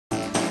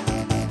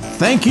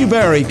Thank you,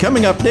 Barry.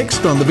 Coming up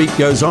next on The Beat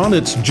Goes On,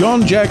 it's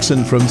John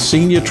Jackson from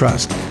Senior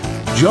Trust.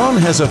 John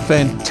has a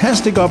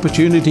fantastic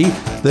opportunity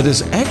that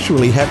is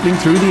actually happening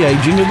through the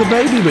aging of the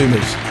baby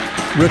boomers.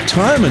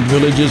 Retirement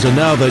villages are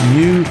now the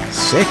new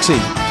sexy.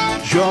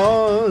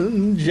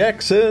 John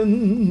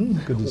Jackson.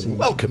 Good to see you.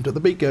 Welcome to The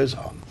Beat Goes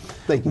On.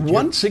 Thank you, Jim.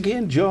 Once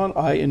again, John,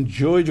 I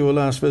enjoyed your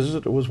last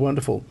visit. It was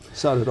wonderful.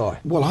 So did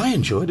I. Well, I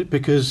enjoyed it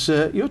because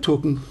you're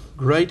talking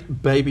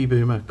great baby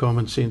boomer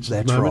common sense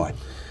at the moment. That's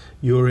right.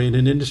 You're in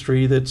an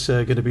industry that's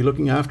going to be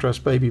looking after us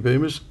baby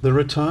boomers, the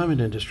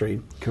retirement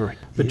industry. Correct.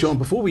 But Yes. John,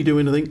 before we do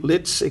anything,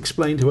 let's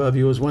explain to our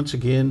viewers once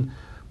again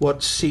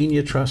what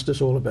Senior Trust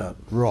is all about.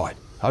 Right.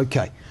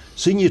 Okay.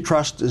 Senior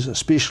Trust is a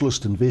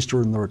specialist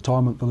investor in the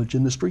retirement village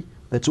industry.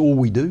 That's all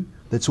we do.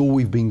 That's all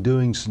we've been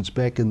doing since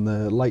back in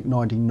the late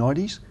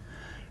 1990s.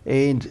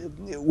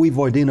 And we've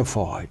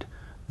identified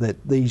that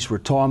these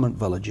retirement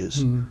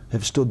villages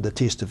have stood the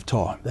test of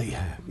time. They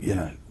have, You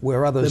know,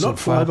 where others They're not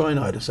have failed.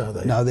 fly-by-nights, are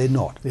they? No, they're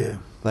not. Yeah.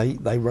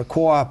 They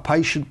require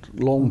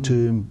patient,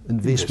 long-term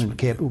investment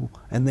capital,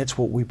 and that's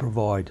what we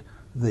provide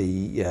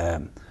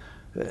the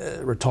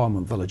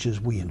retirement villages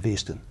we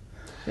invest in.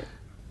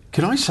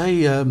 Can I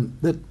say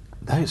that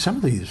some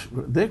of these,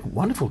 they're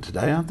wonderful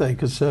today, aren't they?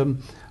 Because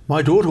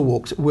my daughter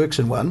works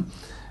in one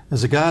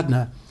as a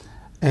gardener,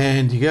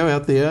 and you go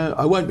out there,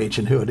 I won't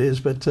mention who it is,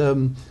 but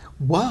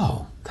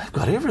wow, they've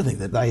got everything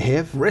that They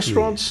have.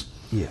 restaurants,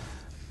 Yeah,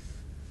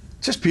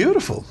 just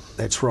beautiful.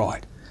 that's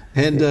right.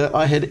 And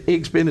I had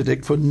eggs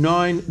Benedict for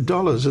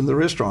 $9 in the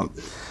restaurant.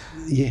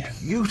 Yeah.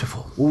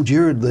 Beautiful. Well,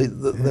 Jared,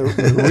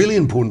 the really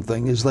important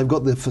thing is they've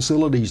got the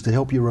facilities to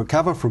help you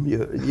recover from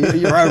your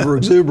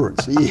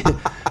over-exuberance. Yeah.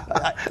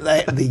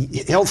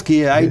 The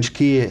healthcare, aged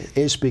care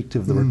aspect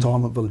of the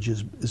retirement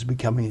villages is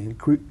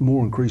becoming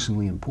more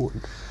increasingly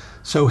important.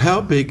 So how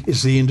big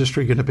is the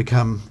industry going to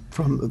become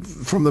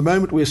from the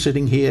moment we're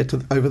sitting here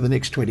to over the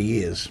next 20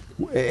 years?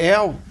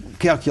 Our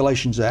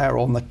calculations are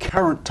on the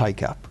current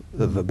take-up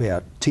of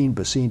about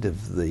 10%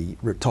 of the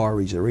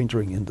retirees are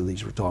entering into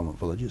these retirement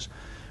villages.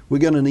 We're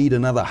going to need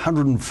another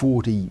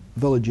 140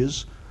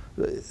 villages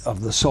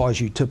of the size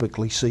you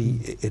typically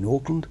see in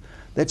Auckland.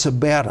 That's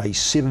about a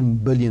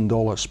 $7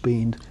 billion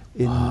spend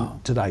in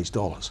today's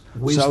dollars.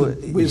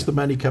 Where's the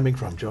money coming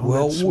from, John?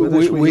 Well,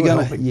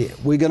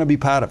 we're going to be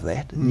part of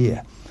that.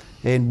 Yeah,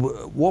 and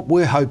what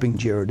we're hoping,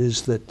 Jared,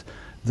 is that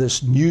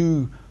this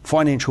new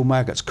Financial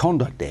Markets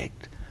Conduct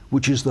Act,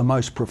 which is the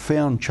most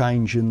profound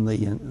change in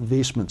the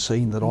investment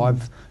scene that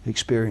I've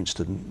experienced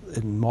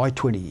in my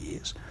 20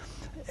 years,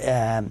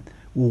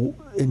 will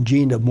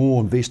engender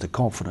more investor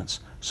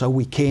confidence so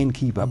we can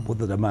keep up with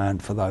the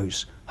demand for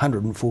those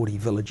 140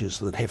 villages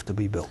that have to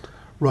be built.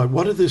 Right,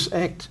 what did this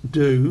Act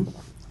do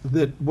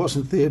that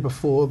wasn't there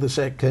before this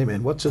Act came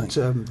in? What's it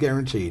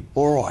guaranteed?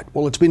 All right,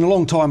 well, it's been a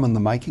long time in the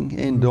making,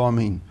 and I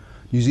mean,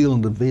 New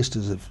Zealand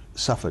investors have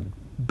suffered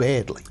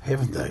badly,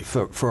 haven't they?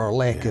 For a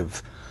lack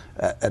of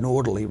an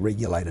orderly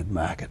regulated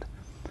market.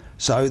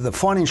 So the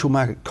Financial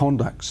Market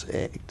Conduct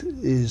Act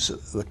is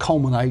the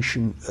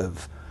culmination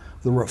of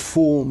the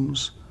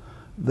reforms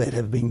that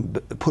have been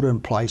put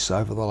in place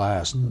over the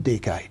last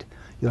decade.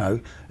 You know,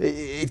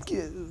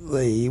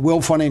 the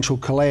world financial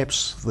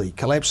collapse, the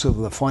collapse of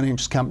the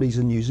finance companies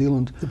in New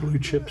Zealand, the blue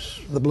chips,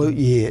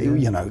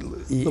 you know,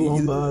 the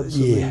Lombards,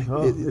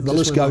 the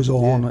list goes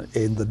on,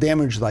 and the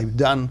damage they've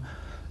done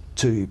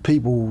to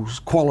people's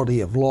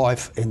quality of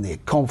life and their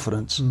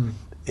confidence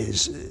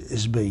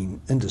is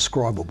been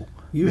indescribable.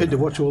 You had to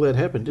watch all that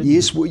happen, didn't you?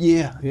 Yes, well,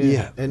 yeah.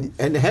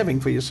 And having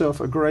for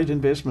yourself a great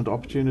investment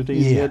opportunity,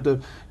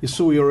 you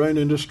saw your own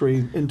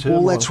industry in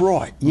turmoil. Well, that's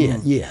right.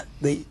 Yeah.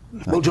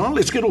 Well, John,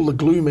 let's get all the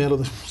gloom out of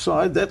the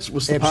side. That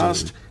was the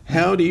past.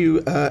 How do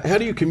you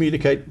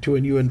communicate to a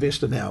new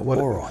investor now?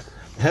 All right.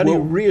 How do you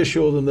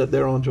reassure them that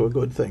they're onto a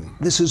good thing?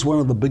 This is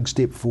one of the big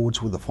step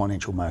forwards with the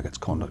Financial Markets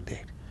Conduct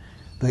Act.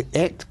 The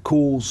Act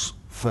calls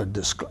for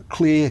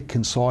clear,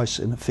 concise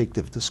and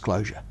effective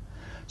disclosure.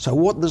 So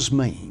what this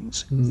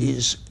means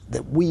is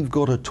that we've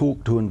got to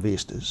talk to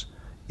investors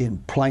in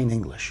plain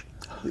English.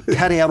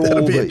 Cut out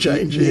all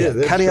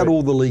the cut out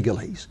all the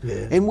legalese,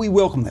 and we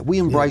welcome that. We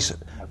embrace it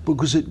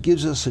because it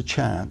gives us a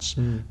chance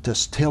to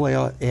tell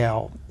our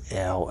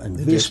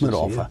investment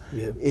offer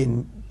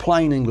in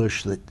plain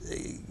English that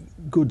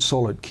good,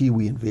 solid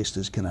Kiwi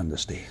investors can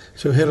understand.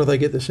 So how do they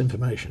get this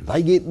information?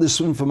 They get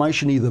this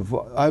information either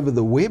over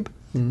the web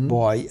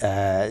by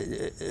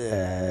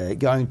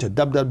going to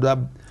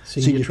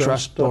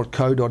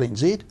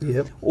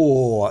www.seniortrust.co.nz,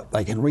 or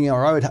they can ring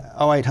our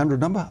 0800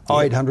 number,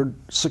 0800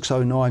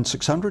 609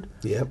 600,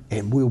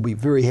 and we'll be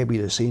very happy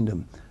to send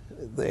them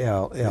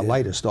our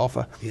latest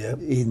offer.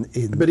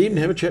 But even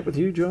have a chat with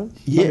you, John?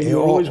 Yeah, I mean,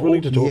 you're always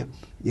willing to talk.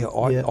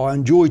 I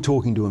enjoy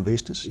talking to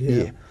investors.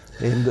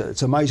 And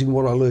it's amazing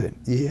what I learn.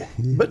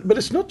 But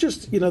it's not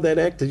just that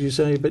act, as you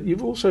say, but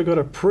you've also got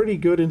a pretty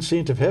good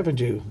incentive, haven't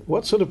you?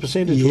 What sort of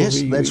percentage will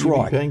you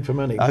be paying for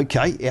money?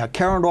 Okay, our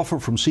current offer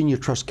from Senior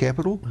Trust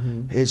Capital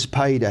has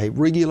paid a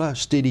regular,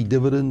 steady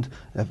dividend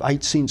of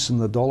 8 cents in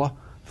the dollar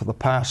for the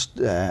past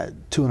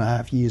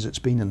 2.5 years it's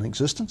been in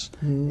existence.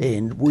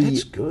 And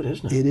That's good,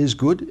 isn't it? It is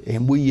good,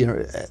 and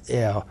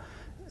our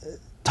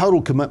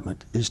total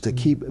commitment is to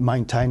keep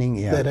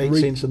maintaining our That 8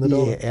 cents in the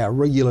dollar. our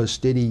regular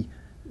steady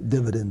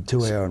dividend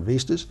to our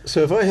investors.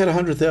 So if I had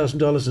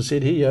 $100,000 and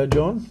said, "Here you are,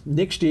 John,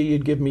 next year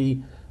you'd give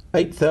me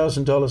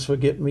 $8,000 for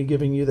me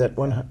giving you that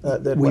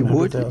that We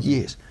 100,000." would,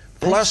 yes.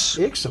 That's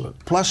excellent.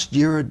 Plus,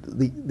 Jared,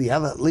 the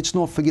other. Let's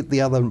not forget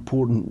the other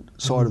important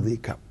side of the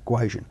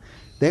equation.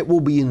 That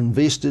will be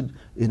invested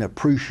in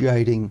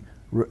appreciating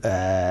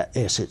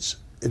assets,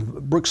 in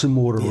bricks and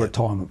mortar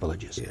retirement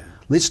villages. Yeah.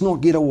 Let's not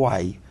get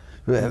away,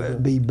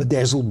 be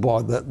bedazzled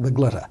by the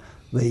glitter.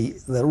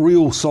 The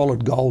real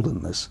solid gold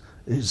in this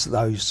is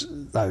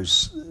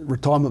those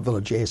retirement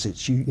village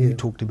assets you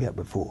talked about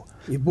before.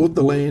 You bought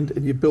the land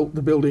and you built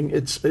the building.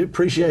 It's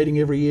appreciating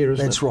every year,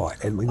 isn't it? That's right,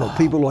 and we've got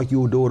people like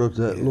your daughter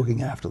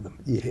looking after them.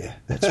 Yeah,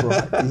 that's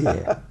right.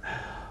 Yeah.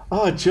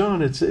 Oh,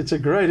 John, it's a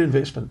great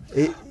investment.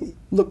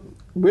 Look,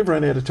 we've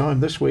run out of time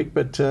this week,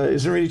 but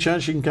is there any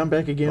chance you can come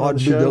back again on the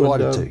show? I'd be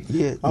delighted to.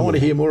 Yeah, I want to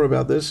hear more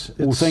about this.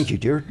 Well, thank you,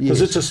 Jared. Yes.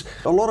 Because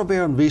a lot of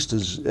our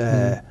investors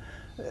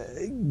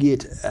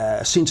get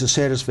a sense of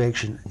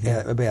satisfaction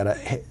about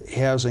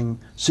housing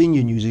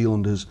senior New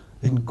Zealanders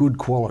in good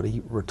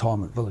quality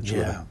retirement village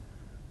living.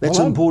 That's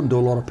important to a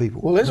lot of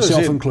people, well, as myself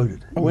I said,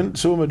 included. I went and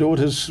saw my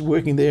daughters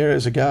working there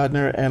as a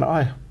gardener, and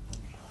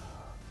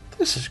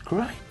this is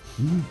great.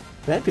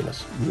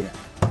 Fabulous. Yeah.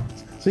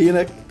 See you,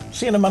 Nick.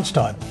 See you in a month's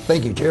time.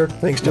 Thank you, Jared.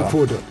 Thanks, John. Look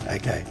forward to it.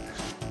 Okay.